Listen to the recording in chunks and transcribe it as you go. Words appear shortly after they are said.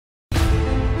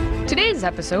Today's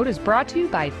episode is brought to you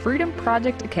by Freedom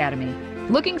Project Academy.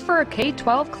 Looking for a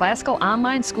K-12 classical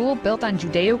online school built on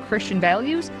Judeo-Christian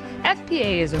values?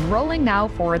 FPA is enrolling now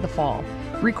for the fall.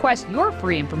 Request your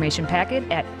free information packet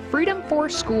at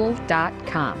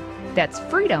freedomforschool.com. That's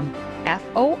freedom,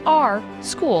 F-O-R,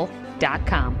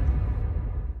 school.com.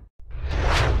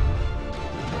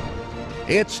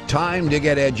 It's time to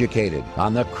get educated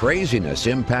on the craziness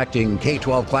impacting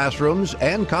K-12 classrooms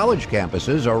and college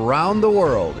campuses around the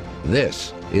world.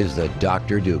 This is the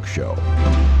Dr. Duke Show.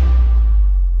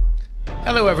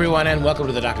 Hello everyone and welcome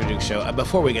to the Dr. Duke Show.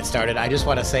 Before we get started, I just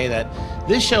want to say that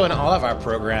this show and all of our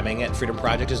programming at Freedom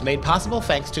Project is made possible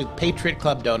thanks to Patriot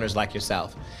Club donors like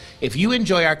yourself. If you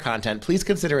enjoy our content, please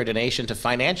consider a donation to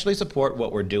financially support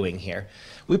what we're doing here.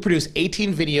 We produce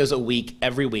 18 videos a week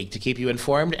every week to keep you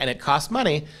informed, and it costs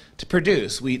money to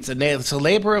produce. It's a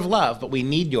labor of love, but we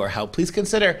need your help. Please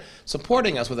consider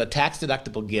supporting us with a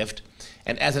tax-deductible gift.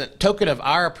 And as a token of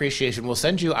our appreciation, we'll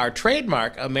send you our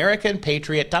trademark American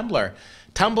Patriot Tumbler.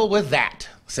 Tumble with that.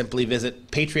 Simply visit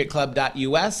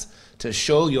patriotclub.us to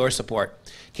show your support.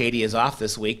 Katie is off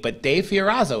this week, but Dave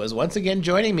Fiorazzo is once again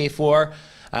joining me for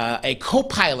a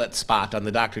co-pilot spot on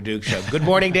the Dr. Duke Show. Good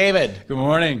morning, David. Good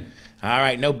morning. All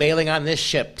right, no bailing on this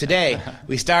ship. Today,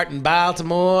 we start in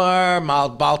Baltimore,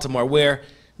 where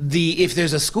if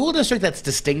there's a school district that's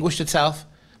distinguished itself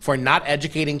for not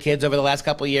educating kids over the last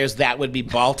couple of years, that would be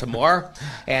Baltimore.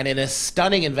 And in a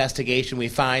stunning investigation, we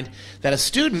find that a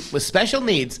student with special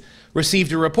needs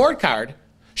received a report card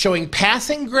showing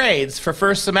passing grades for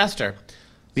first semester.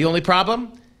 The only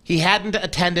problem? He hadn't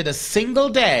attended a single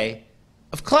day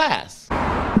of class.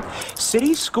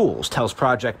 City Schools tells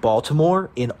Project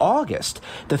Baltimore in August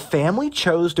the family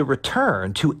chose to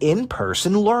return to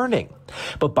in-person learning.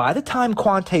 But by the time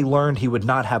Quante learned he would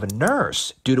not have a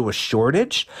nurse due to a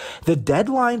shortage, the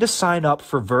deadline to sign up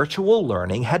for virtual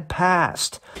learning had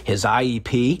passed. His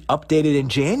IEP, updated in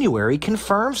January,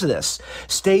 confirms this,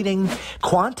 stating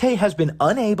Quante has been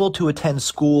unable to attend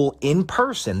school in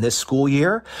person this school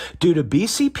year due to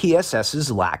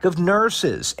BCPSS's lack of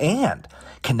nurses, and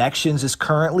Connections is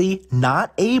currently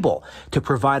not able to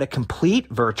provide a complete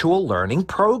virtual learning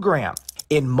program.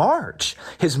 In March,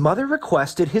 his mother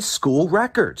requested his school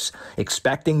records,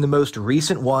 expecting the most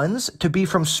recent ones to be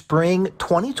from spring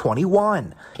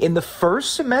 2021. In the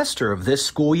first semester of this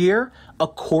school year,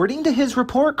 according to his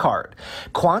report card,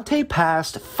 Quante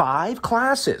passed 5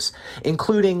 classes,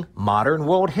 including modern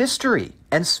world history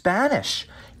and Spanish.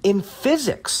 In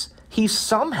physics, he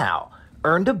somehow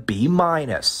earned a B-.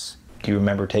 Do you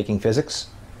remember taking physics?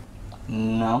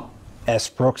 No. S.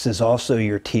 Brooks is also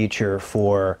your teacher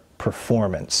for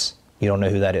performance. You don't know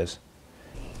who that is?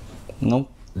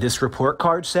 Nope. This report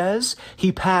card says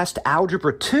he passed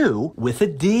Algebra 2 with a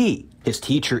D. His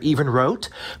teacher even wrote,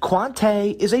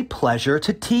 Quante is a pleasure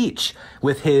to teach,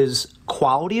 with his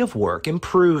quality of work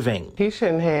improving. He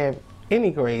shouldn't have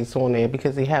any grades on there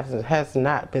because he has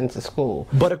not been to school.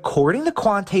 But according to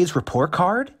Quante's report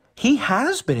card, he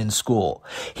has been in school.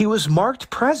 He was marked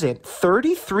present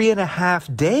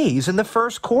 33.5 days in the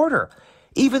first quarter,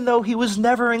 even though he was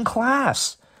never in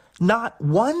class. Not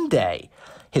one day.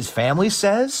 His family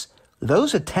says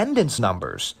those attendance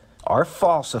numbers are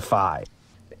falsified.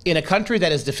 In a country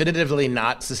that is definitively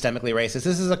not systemically racist,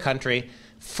 this is a country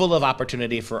full of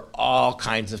opportunity for all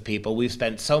kinds of people. We've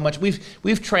spent so much,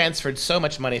 we've transferred so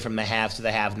much money from the haves to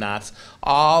the have-nots,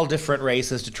 all different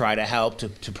races to try to help,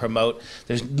 to promote.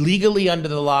 There's legally under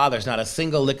the law, there's not a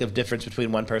single lick of difference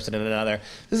between one person and another.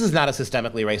 This is not a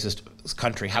systemically racist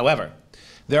country. However,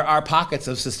 there are pockets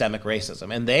of systemic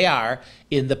racism, and they are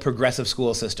in the progressive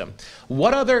school system.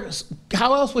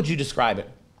 How else would you describe it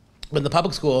when the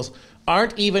public schools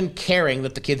aren't even caring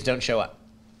that the kids don't show up?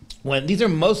 When these are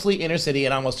mostly inner city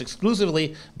and almost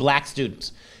exclusively black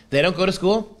students. They don't go to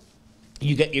school,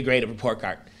 you get your grade report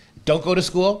card. Don't go to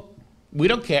school, we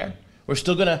don't care. We're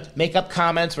still going to make up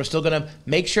comments. We're still going to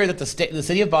make sure that the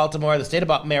city of Baltimore, the state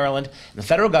of Maryland, and the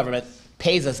federal government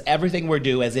pays us everything we're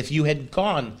due as if you had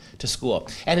gone to school.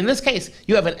 And in this case,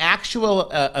 you have an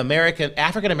actual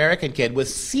African-American kid with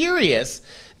serious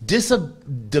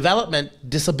development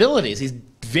disabilities. He's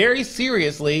very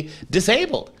seriously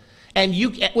disabled. And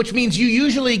which means you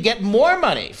usually get more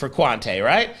money for Quante,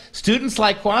 right? Students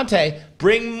like Quante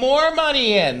bring more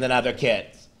money in than other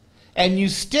kids. And you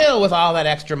still, with all that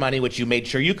extra money, which you made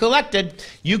sure you collected,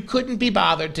 you couldn't be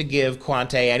bothered to give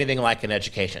Quante anything like an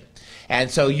education. And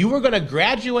so you were going to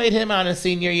graduate him on his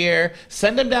senior year,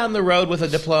 send him down the road with a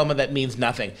diploma that means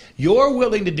nothing. You're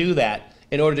willing to do that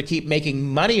in order to keep making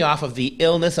money off of the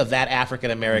illness of that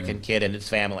African-American kid and his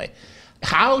family.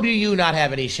 How do you not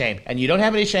have any shame? And you don't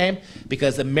have any shame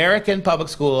because American public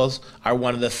schools are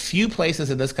one of the few places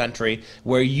in this country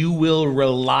where you will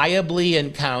reliably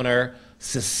encounter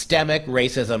systemic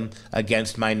racism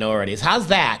against minorities. How's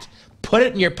that? Put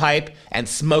it in your pipe and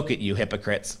smoke it, you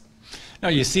hypocrites. Now,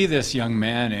 you see this young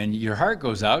man and your heart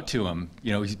goes out to him.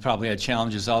 You know, he's probably had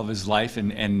challenges all of his life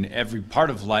and every part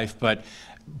of life, but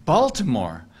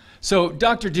Baltimore. So,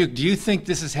 Dr. Duke, do you think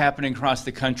this is happening across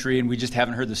the country and we just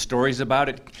haven't heard the stories about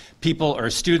it? People or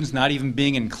students not even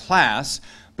being in class,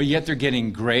 but yet they're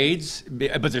getting grades,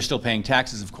 but they're still paying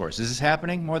taxes, of course. Is this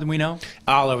happening more than we know?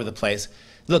 All over the place.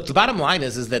 Look, the bottom line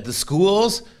is that the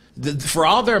schools, for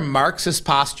all their Marxist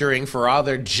posturing, for all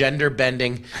their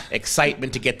gender-bending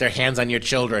excitement to get their hands on your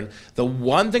children, the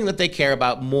one thing that they care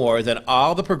about more than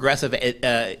all the progressive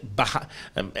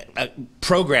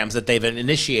programs that they've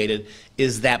initiated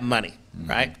is that money,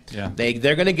 right? Yeah.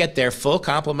 They're going to get their full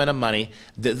complement of money.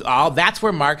 That's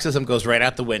where Marxism goes right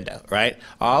out the window, right?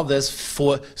 All this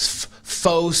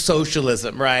faux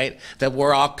socialism, right? That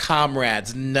we're all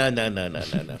comrades. No.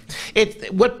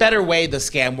 What better way the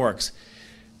scam works?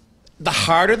 The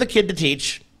harder the kid to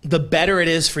teach, the better it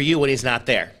is for you when he's not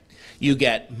there. You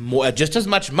get just as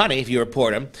much money if you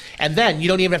report him, and then you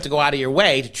don't even have to go out of your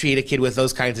way to treat a kid with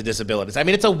those kinds of disabilities. I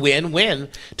mean, it's a win-win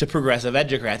to progressive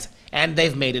educrats, and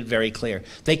they've made it very clear.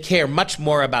 They care much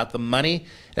more about the money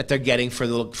that they're getting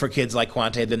for kids like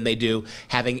Quante than they do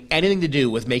having anything to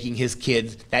do with making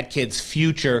that kid's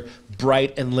future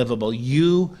bright and livable.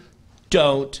 You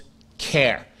don't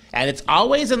care. And it's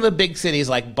always in the big cities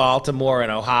like Baltimore and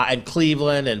Ohio and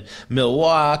Cleveland and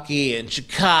Milwaukee and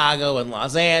Chicago and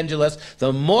Los Angeles.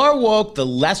 The more woke, the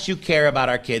less you care about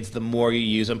our kids, the more you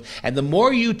use them. And the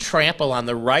more you trample on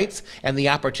the rights and the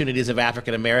opportunities of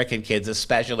African American kids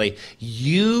especially,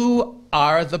 you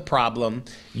are the problem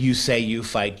you say you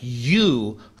fight.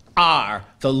 You are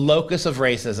the locus of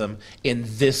racism in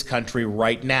this country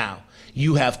right now.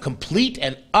 You have complete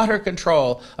and utter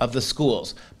control of the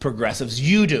schools. Progressives,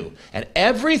 you do. And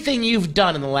everything you've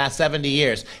done in the last 70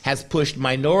 years has pushed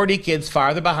minority kids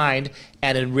farther behind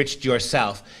and enriched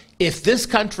yourself. If this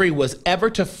country was ever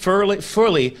to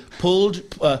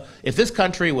if this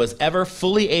country was ever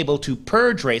fully able to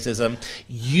purge racism,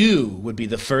 you would be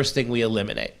the first thing we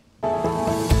eliminate.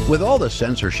 With all the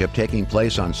censorship taking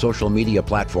place on social media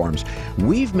platforms,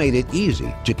 we've made it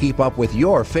easy to keep up with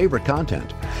your favorite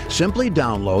content. Simply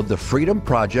download the Freedom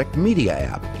Project Media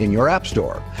app in your App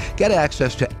Store. Get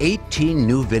access to 18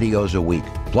 new videos a week,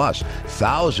 plus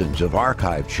thousands of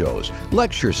archived shows,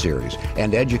 lecture series,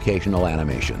 and educational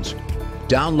animations.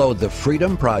 Download the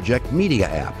Freedom Project Media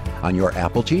app on your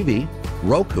Apple TV,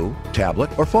 Roku,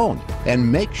 tablet, or phone,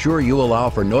 and make sure you allow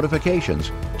for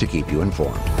notifications to keep you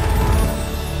informed.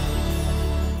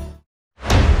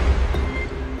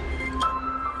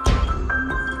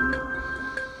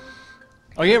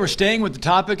 Okay, we're staying with the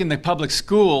topic in the public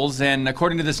schools, and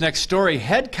according to this next story,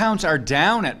 head counts are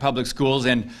down at public schools,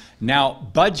 and now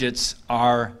budgets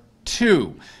are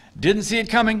too. Didn't see it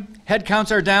coming. Head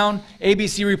counts are down.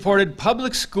 ABC reported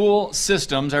public school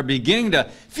systems are beginning to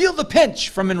feel the pinch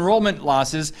from enrollment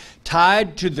losses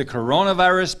tied to the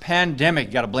coronavirus pandemic.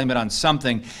 You got to blame it on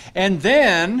something. And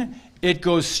then it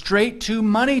goes straight to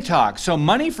money talk. So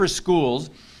money for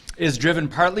schools is driven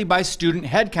partly by student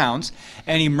headcounts,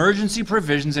 and emergency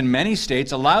provisions in many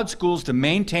states allowed schools to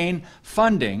maintain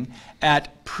funding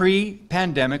at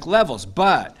pre-pandemic levels.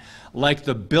 But like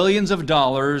the billions of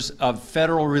dollars of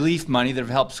federal relief money that have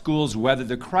helped schools weather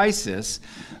the crisis,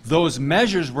 those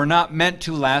measures were not meant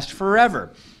to last forever.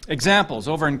 Examples,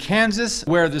 over in Kansas,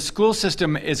 where the school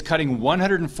system is cutting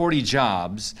 140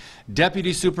 jobs,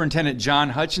 Deputy Superintendent John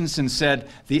Hutchinson said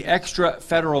the extra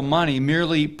federal money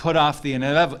merely put off the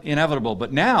inevitable.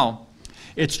 But now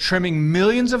it's trimming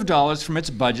millions of dollars from its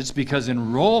budgets because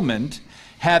enrollment,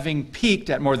 having peaked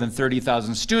at more than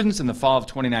 30,000 students in the fall of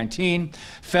 2019,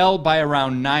 fell by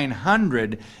around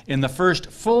 900 in the first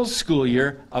full school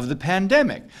year of the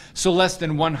pandemic. So less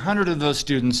than 100 of those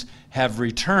students have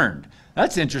returned.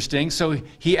 That's interesting. So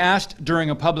he asked during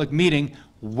a public meeting,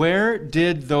 where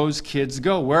did those kids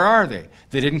go? Where are they?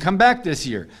 They didn't come back this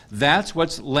year. That's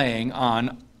what's laying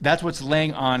on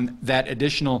that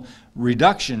additional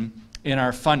reduction in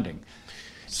our funding.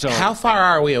 So how far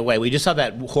are we away? We just saw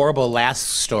that horrible last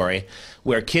story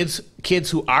where kids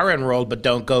who are enrolled but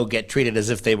don't go get treated as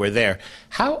if they were there.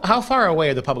 How far away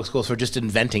are the public schools for just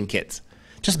inventing kids?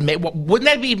 Wouldn't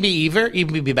that even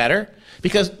be better?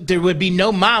 Because there would be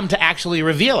no mom to actually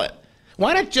reveal it.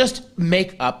 Why not just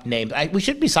make up names? We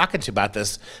shouldn't be talking to you about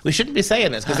this. We shouldn't be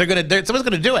saying this because someone's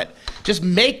going to do it. Just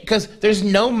because there's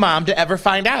no mom to ever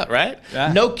find out, right?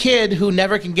 Yeah. No kid who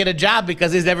never can get a job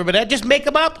because he's never been. Just make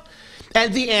them up.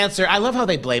 And the answer, I love how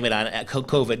they blame it on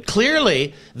COVID.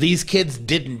 Clearly, these kids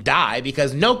didn't die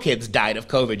because no kids died of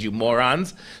COVID, you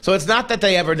morons. So it's not that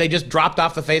they just dropped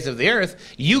off the face of the earth.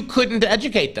 You couldn't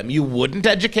educate them. You wouldn't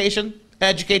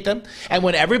educate them. And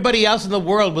when everybody else in the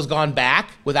world was gone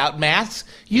back without masks,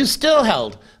 you still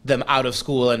held them out of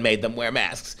school and made them wear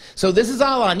masks. So this is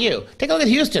all on you. Take a look at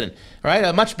Houston, right?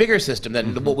 A much bigger system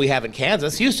than what we have in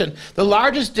Kansas. Houston, the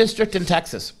largest district in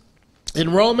Texas.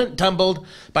 Enrollment tumbled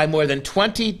by more than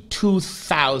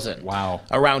 22,000. Wow.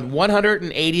 Around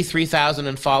 183,000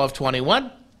 in fall of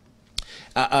 21.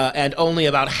 And only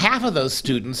about half of those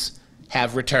students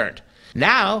have returned.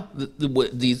 Now,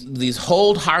 these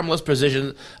hold harmless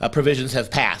provisions have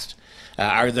passed.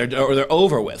 Or they're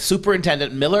over with.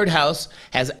 Superintendent Millard House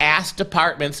has asked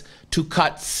departments to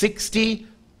cut $60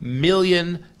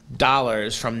 million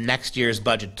from next year's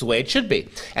budget. It's the way it should be.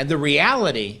 And the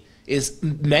reality is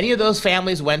many of those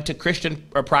families went to Christian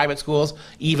or private schools,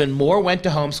 even more went to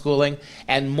homeschooling,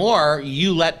 and more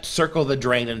you let circle the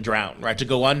drain and drown, right? To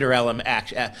go under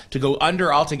to go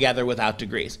under altogether without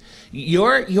degrees.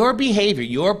 Your behavior,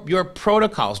 your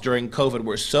protocols during COVID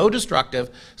were so destructive,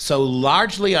 so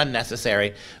largely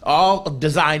unnecessary, all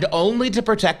designed only to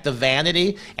protect the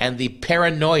vanity and the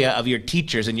paranoia of your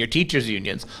teachers and your teachers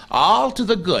unions, all to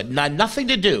the good, nothing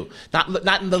to do,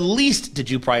 not in the least did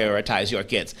you prioritize your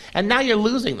kids. And now you're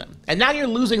losing them. And now you're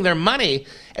losing their money,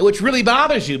 which really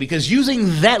bothers you because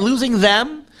losing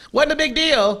them wasn't a big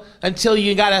deal until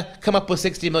you got to come up with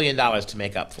 $60 million to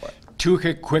make up for it. Two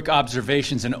quick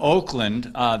observations. In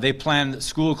Oakland, they planned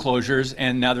school closures,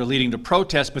 and now they're leading to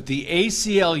protests, but the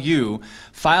ACLU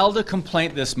filed a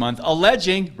complaint this month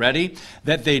alleging, ready,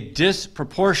 that they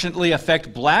disproportionately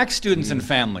affect black students and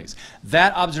families.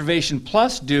 That observation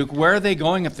plus, Duke, where are they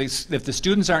going if the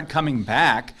students aren't coming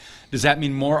back? Does that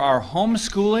mean more are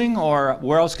homeschooling, or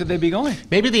where else could they be going?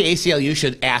 Maybe the ACLU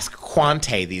should ask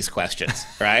Quante these questions,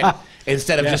 right?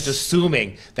 Instead of just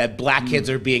assuming that black kids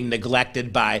are being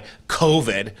neglected by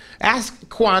COVID. Ask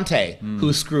Quante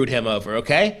who screwed him over,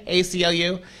 okay?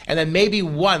 ACLU. And then maybe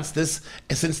once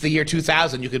since the year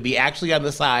 2000, you could be actually on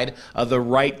the side of the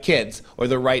right kids or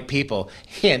the right people.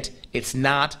 Hint, it's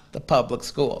not the public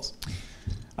schools.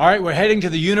 All right, we're heading to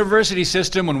the university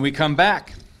system when we come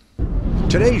back.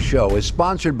 Today's show is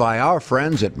sponsored by our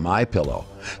friends at MyPillow.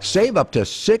 Save up to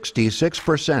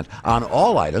 66% on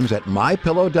all items at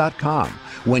MyPillow.com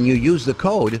when you use the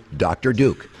code Dr.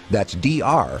 Duke. That's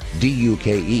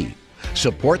DRDUKE.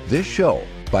 Support this show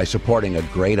by supporting a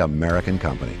great American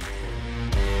company.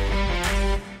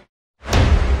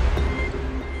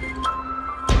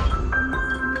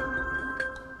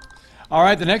 All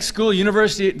right, the next story,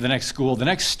 University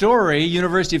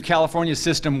of California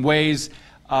system weighs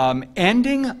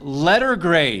ending letter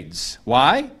grades.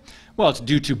 Why? Well, it's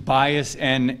due to bias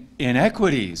and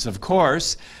inequities, of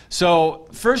course. So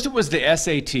first it was the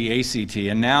SAT, ACT,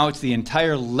 and now it's the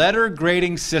entire letter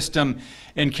grading system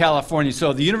in California.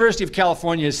 So the University of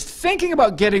California is thinking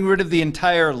about getting rid of the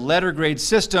entire letter grade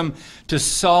system to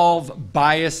solve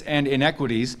bias and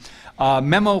inequities. A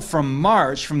memo from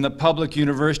March from the Public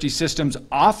University System's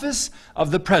Office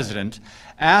of the President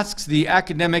asks the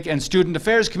Academic and Student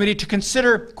Affairs Committee to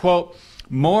consider, quote,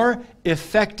 more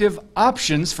effective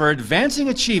options for advancing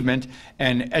achievement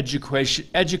and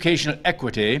educational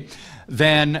equity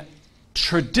than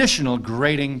traditional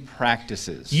grading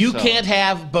practices. You can't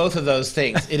have both of those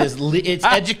things. It's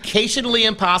educationally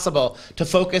impossible to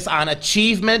focus on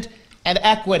achievement and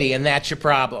equity, and that's your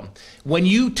problem. When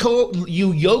you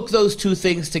yoke those two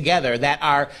things together that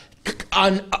are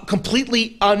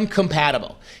completely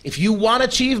uncompatible. If you want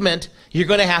achievement, you're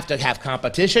going to have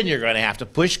competition. You're going to have to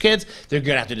push kids. They're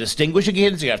going to have to distinguish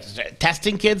kids. You have to start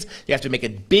testing kids. You have to make a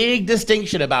big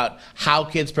distinction about how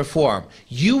kids perform.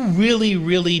 You really,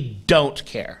 really don't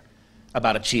care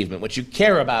about achievement. What you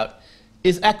care about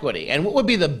is equity. And what would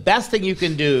be the best thing you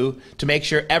can do to make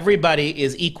sure everybody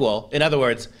is equal? In other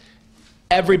words,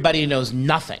 everybody knows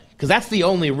nothing, because that's the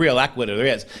only real equity there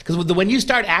is. Because when you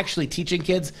start actually teaching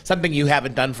kids something you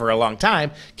haven't done for a long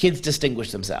time, kids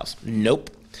distinguish themselves. Nope.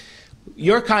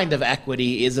 Your kind of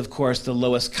equity is, of course, the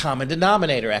lowest common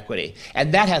denominator equity,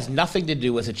 and that has nothing to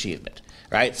do with achievement,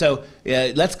 right? So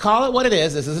let's call it what it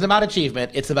is. This isn't about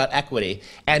achievement. It's about equity.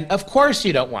 And, of course,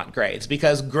 you don't want grades,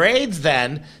 because grades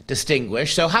then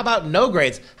distinguish. So how about no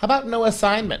grades? How about no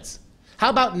assignments? How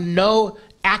about no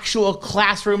actual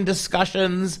classroom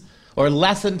discussions or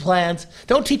lesson plans?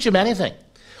 Don't teach them anything.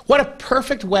 What a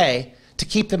perfect way to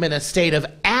keep them in a state of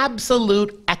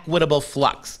absolute equitable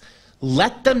flux.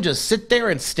 Let them just sit there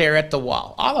and stare at the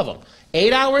wall, all of them.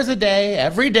 8 hours a day,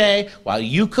 every day, while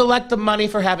you collect the money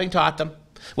for having taught them.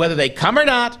 Whether they come or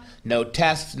not, no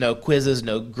tests, no quizzes,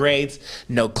 no grades,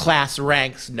 no class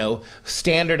ranks, no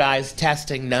standardized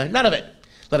testing, none of it.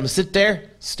 Let them sit there,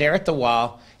 stare at the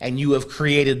wall, and you have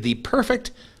created the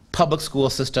perfect public school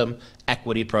system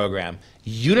equity program.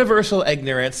 Universal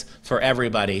ignorance for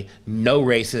everybody, no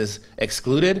races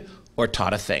excluded or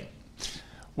taught a thing.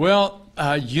 Well,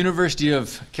 University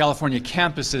of California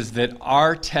campuses that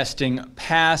are testing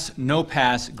pass, no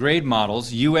pass grade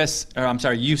models,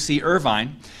 UC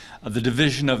Irvine, the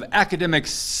Division of Academic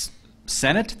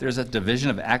Senate, there's a Division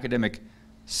of Academic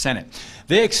Senate.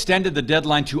 They extended the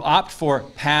deadline to opt for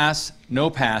pass, no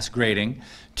pass grading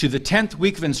to the 10th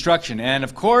week of instruction. And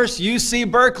of course,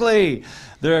 UC Berkeley,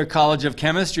 their College of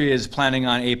Chemistry, is planning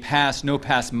on a pass, no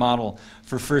pass model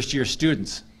for first-year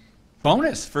students.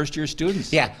 Bonus, first-year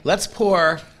students. Yeah, let's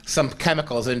pour some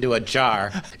chemicals into a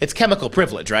jar. It's chemical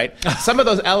privilege, right? Some of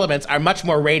those elements are much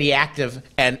more radioactive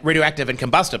and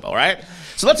combustible, right?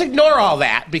 So let's ignore all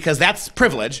that because that's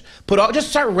privilege. Just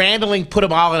start randling, put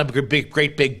them all in a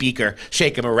great big beaker,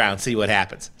 shake them around, see what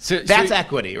happens. That's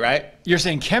equity, right? You're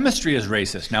saying chemistry is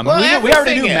racist. Now, well, we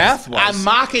already knew math was. I'm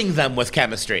mocking them with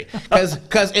chemistry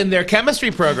because in their chemistry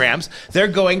programs, they're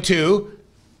going to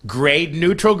grade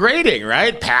neutral grading,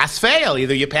 right? Pass, fail.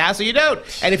 Either you pass or you don't.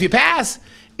 And if you pass,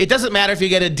 it doesn't matter if you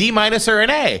get a D- or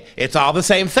an A. It's all the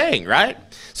same thing, right?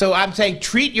 So I'm saying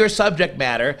treat your subject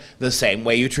matter the same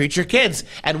way you treat your kids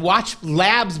and watch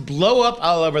labs blow up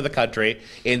all over the country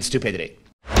in stupidity.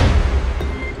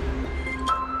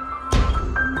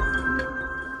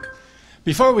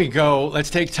 Before we go,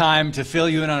 let's take time to fill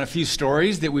you in on a few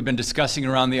stories that we've been discussing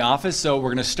around the office. So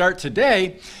we're going to start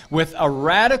today with a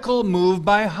radical move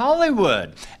by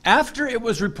Hollywood. After it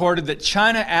was reported that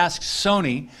China asked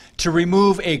Sony to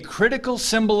remove a critical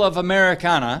symbol of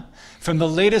Americana from the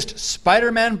latest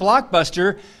Spider-Man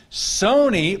blockbuster,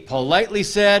 Sony politely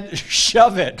said,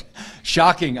 shove it.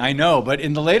 Shocking, I know, but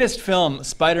in the latest film,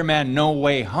 Spider-Man No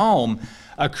Way Home,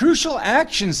 a crucial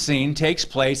action scene takes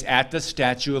place at the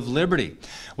Statue of Liberty.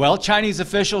 Well, Chinese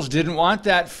officials didn't want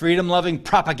that freedom-loving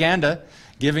propaganda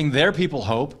giving their people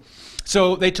hope,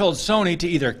 so they told Sony to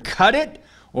either cut it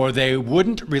or they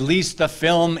wouldn't release the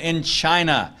film in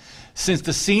China. Since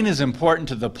the scene is important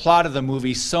to the plot of the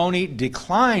movie, Sony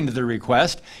declined the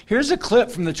request. Here's a clip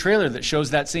from the trailer that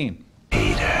shows that scene.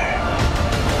 Peter,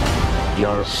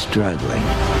 you're struggling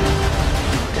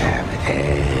to have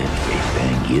everything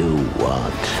you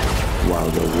want while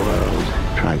the world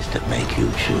tries to make you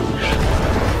choose.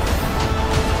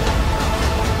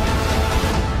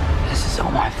 This is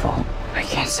all my fault. I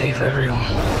can't save everyone.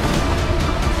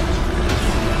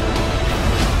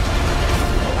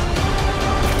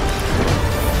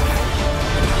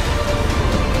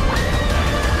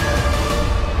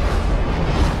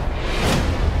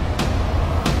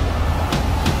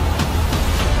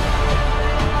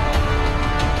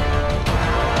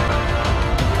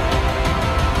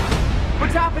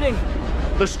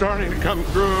 They're starting to come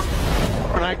through,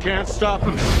 and I can't stop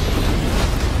them.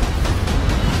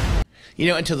 You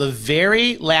know, until the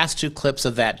very last two clips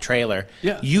of that trailer,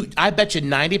 I bet you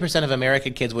 90% of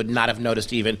American kids would not have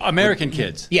noticed even.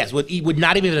 Kids? Yes, would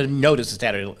not even have noticed the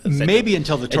Statue. Maybe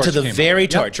until the torch Until the very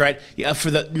came out. torch, right? Yeah,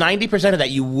 for the 90% of that,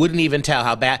 you wouldn't even tell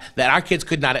how bad that our kids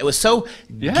could not. It was so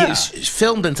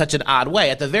filmed in such an odd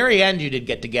way. At the very end, you did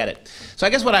get it. So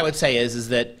I guess what I would say is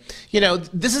that, you know,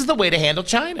 this is the way to handle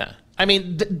China. I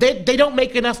mean, they don't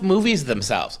make enough movies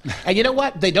themselves. And you know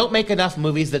what? They don't make enough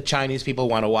movies that Chinese people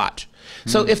want to watch.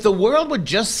 So if the world would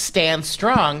just stand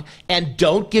strong and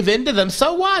don't give in to them,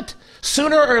 so what?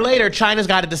 Sooner or later, China's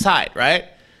got to decide, right?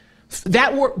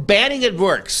 Banning it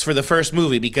works for the first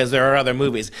movie because there are other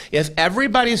movies. If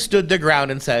everybody stood their ground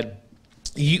and said,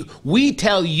 we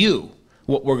tell you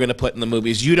what we're going to put in the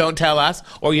movies, you don't tell us,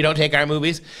 or you don't take our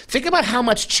movies, think about how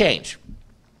much change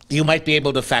you might be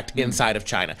able to affect inside of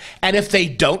China. And if they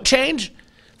don't change,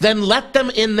 then let them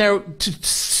in their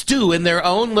stew in their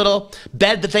own little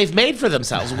bed that they've made for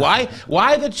themselves. Why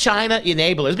the China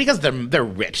enablers? Because they're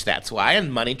rich, that's why,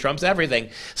 and money trumps everything.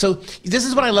 So this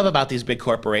is what I love about these big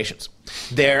corporations.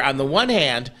 They're, on the one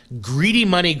hand, greedy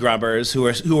money grubbers who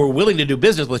are willing to do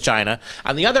business with China.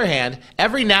 On the other hand,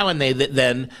 every now and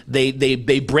then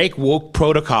they break woke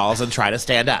protocols and try to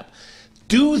stand up.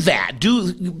 Do that.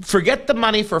 Forget the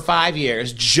money for 5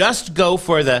 years. Just go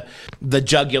for the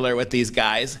jugular with these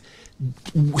guys.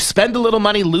 spend a little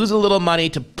money, lose a little money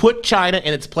to put China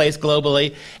in its place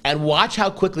globally, and watch how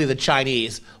quickly the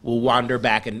Chinese will wander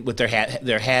back with their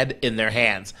head in their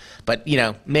hands. But, you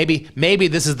know, maybe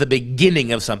this is the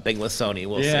beginning of something with Sony.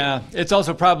 We'll see. Yeah, it's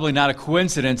also probably not a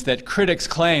coincidence that critics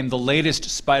claim the latest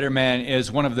Spider-Man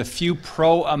is one of the few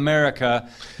pro-America,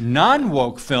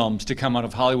 non-woke films to come out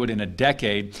of Hollywood in a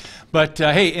decade. But,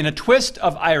 hey, in a twist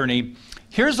of irony,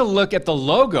 here's a look at the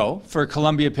logo for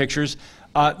Columbia Pictures.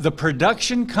 The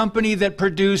production company that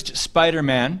produced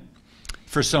Spider-Man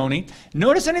for Sony.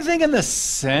 Notice anything in the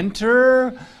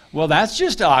center? Well, that's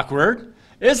just awkward,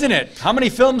 isn't it? How many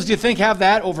films do you think have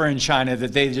that over in China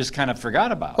that they just kind of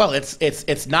forgot about? Well,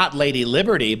 it's not Lady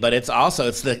Liberty, but it's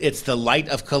the light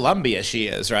of Columbia. She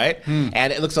is, right?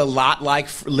 And it looks a lot like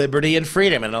Liberty and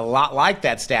Freedom, and a lot like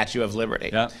that Statue of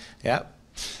Liberty. Yeah. Yeah.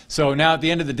 So now at the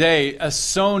end of the day,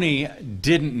 Sony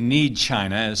didn't need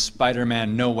China, as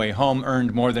Spider-Man No Way Home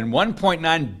earned more than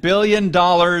 $1.9 billion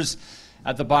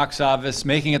at the box office,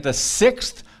 making it the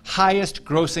 6th highest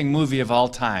grossing movie of all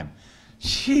time.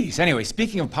 Jeez. Anyway,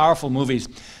 speaking of powerful movies,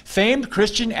 famed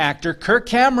Christian actor Kirk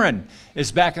Cameron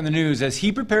is back in the news as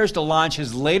he prepares to launch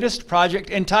his latest project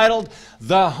entitled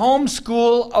The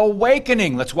Homeschool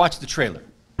Awakening. Let's watch the trailer.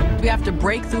 We have to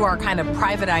break through our kind of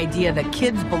private idea that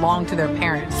kids belong to their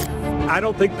parents. I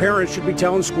don't think parents should be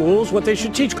telling schools what they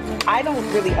should teach. I don't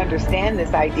really understand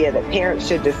this idea that parents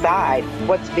should decide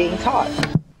what's being taught.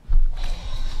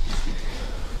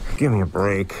 Give me a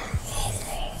break.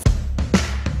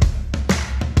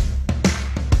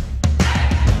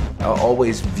 I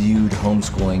always viewed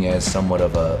homeschooling as somewhat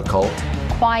of a cult.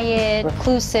 Quiet,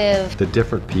 reclusive. The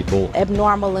different people.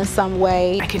 Abnormal in some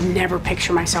way. I could never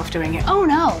picture myself doing it. Oh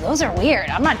no, those are weird.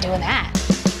 I'm not doing that.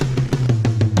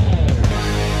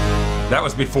 That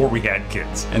was before we had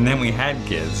kids. And then we had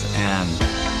kids, and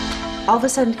all of a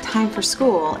sudden, time for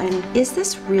school, and is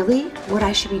this really what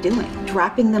I should be doing?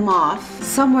 Dropping them off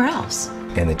somewhere else.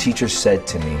 And the teacher said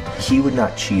to me, he would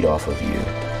not cheat off of you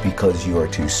because you are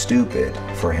too stupid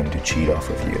for him to cheat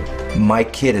off of you. My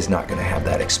kid is not going to have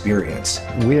that experience.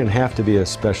 We didn't have to be a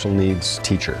special needs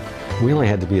teacher. We only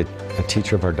had to be a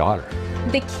teacher of our daughter.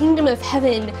 The kingdom of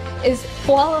heaven is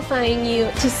qualifying you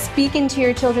to speak into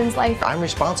your children's life. I'm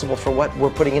responsible for what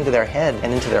we're putting into their head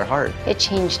and into their heart. It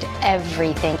changed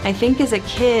everything. I think as a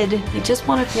kid, you just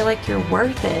want to feel like you're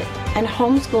worth it. And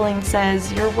homeschooling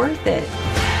says you're worth it.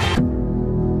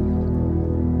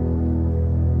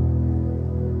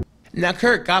 Now,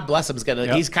 Kirk, God bless him,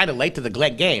 he's kind of late to the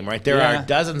game, right? There are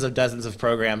dozens of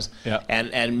programs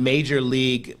and major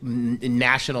league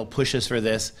national pushes for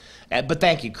this. But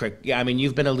thank you, Kirk. Yeah, I mean,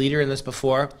 you've been a leader in this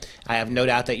before. I have no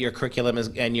doubt that your curriculum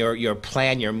and your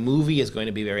plan, your movie is going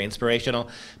to be very inspirational.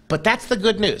 But that's the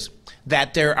good news,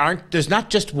 that there's not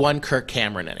just one Kirk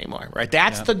Cameron anymore, right?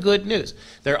 That's the good news.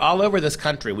 They're all over this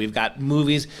country. We've got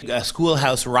movies.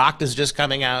 Schoolhouse Rock is just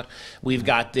coming out. We've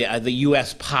got the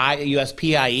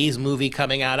USPIE's movie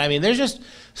coming out. I mean, there's just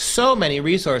so many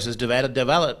resources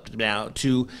developed now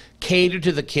to cater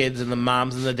to the kids and the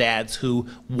moms and the dads who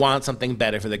want something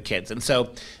better for the kids. And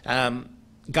so,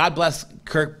 God bless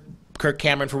Kirk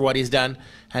Cameron for what he's done.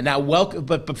 And now,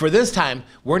 but for this time,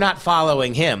 we're not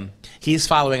following him. He's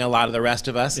following a lot of the rest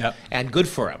of us, and good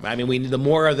for him. I mean, the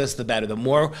more of this, the better. The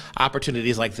more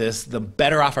opportunities like this, the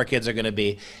better off our kids are going to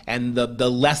be, and the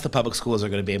less the public schools are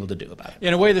going to be able to do about it.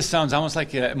 In a way, this sounds almost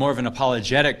like more of an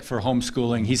apologetic for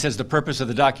homeschooling. He says the purpose of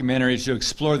the documentary is to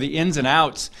explore the ins and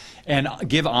outs and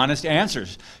give honest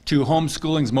answers to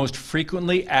homeschooling's most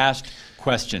frequently asked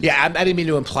questions. Yeah, I didn't mean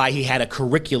to imply he had a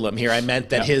curriculum here. I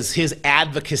meant that his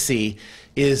advocacy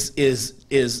is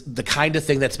the kind of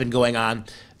thing that's been going on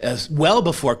well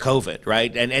before COVID,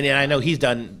 right? And I know he's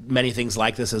done many things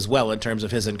like this as well in terms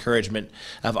of his encouragement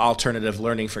of alternative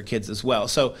learning for kids as well.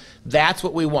 So that's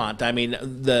what we want. I mean,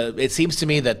 it seems to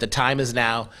me that the time is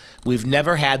now. We've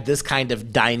never had this kind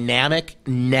of dynamic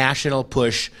national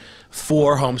push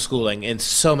for homeschooling in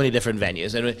so many different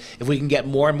venues, and if we can get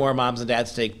more and more moms and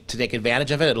dads to take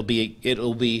advantage of it,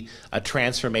 it'll be a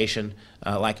transformation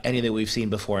like anything we've seen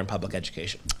before in public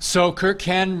education. So Kirk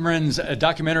Cameron's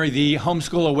documentary, The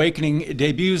Homeschool Awakening,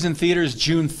 debuts in theaters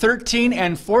June 13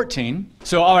 and 14.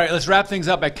 So all right, let's wrap things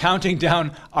up by counting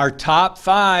down our top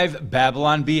 5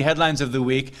 Babylon Bee headlines of the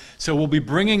week. So we'll be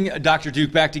bringing Dr.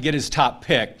 Duke back to get his top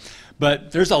pick.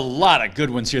 But there's a lot of good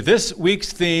ones here. This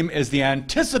week's theme is the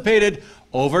anticipated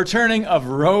overturning of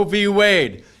Roe v.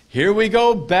 Wade. Here we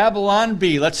go, Babylon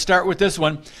Bee. Let's start with this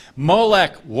one.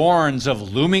 Molech warns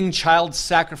of looming child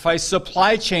sacrifice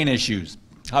supply chain issues.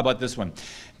 How about this one?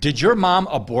 Did your mom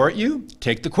abort you?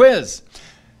 Take the quiz.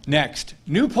 Next,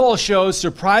 new poll shows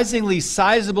surprisingly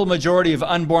sizable majority of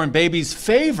unborn babies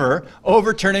favor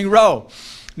overturning Roe.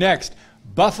 Next,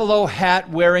 buffalo hat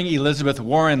wearing Elizabeth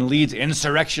Warren leads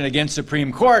insurrection against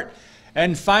Supreme Court.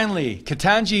 And finally,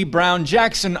 Ketanji Brown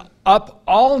Jackson up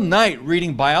all night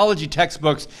reading biology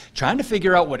textbooks, trying to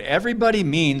figure out what everybody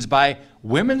means by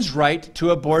women's right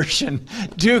to abortion.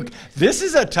 Duke, this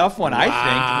is a tough one,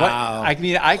 I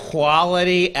think.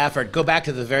 Quality effort. Go back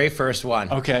to the very first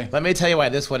one. Okay. Let me tell you why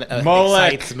this one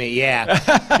excites me.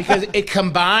 Yeah, because it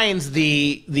combines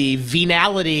the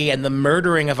venality and the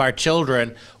murdering of our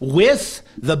children with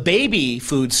the baby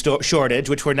food shortage,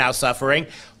 which we're now suffering,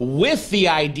 with the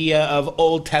idea of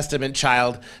Old Testament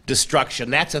child destruction.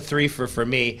 That's a threefer for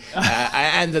me.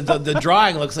 And the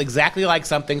drawing looks exactly like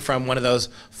something from one of those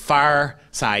Far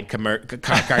Side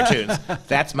cartoons.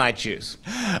 That's my choose.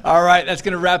 All right, that's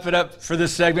going to wrap it up for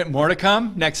this segment. More to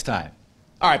come next time.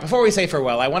 All right, before we say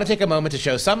farewell, I want to take a moment to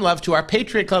show some love to our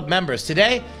Patriot Club members.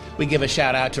 Today, we give a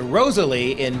shout out to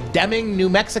Rosalie in Deming, New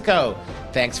Mexico.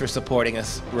 Thanks for supporting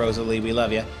us, Rosalie. We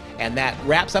love you. And that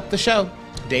wraps up the show.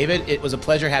 David, it was a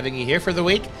pleasure having you here for the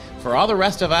week. For all the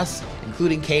rest of us,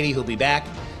 including Katie, who'll be back,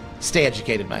 stay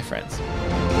educated, my friends.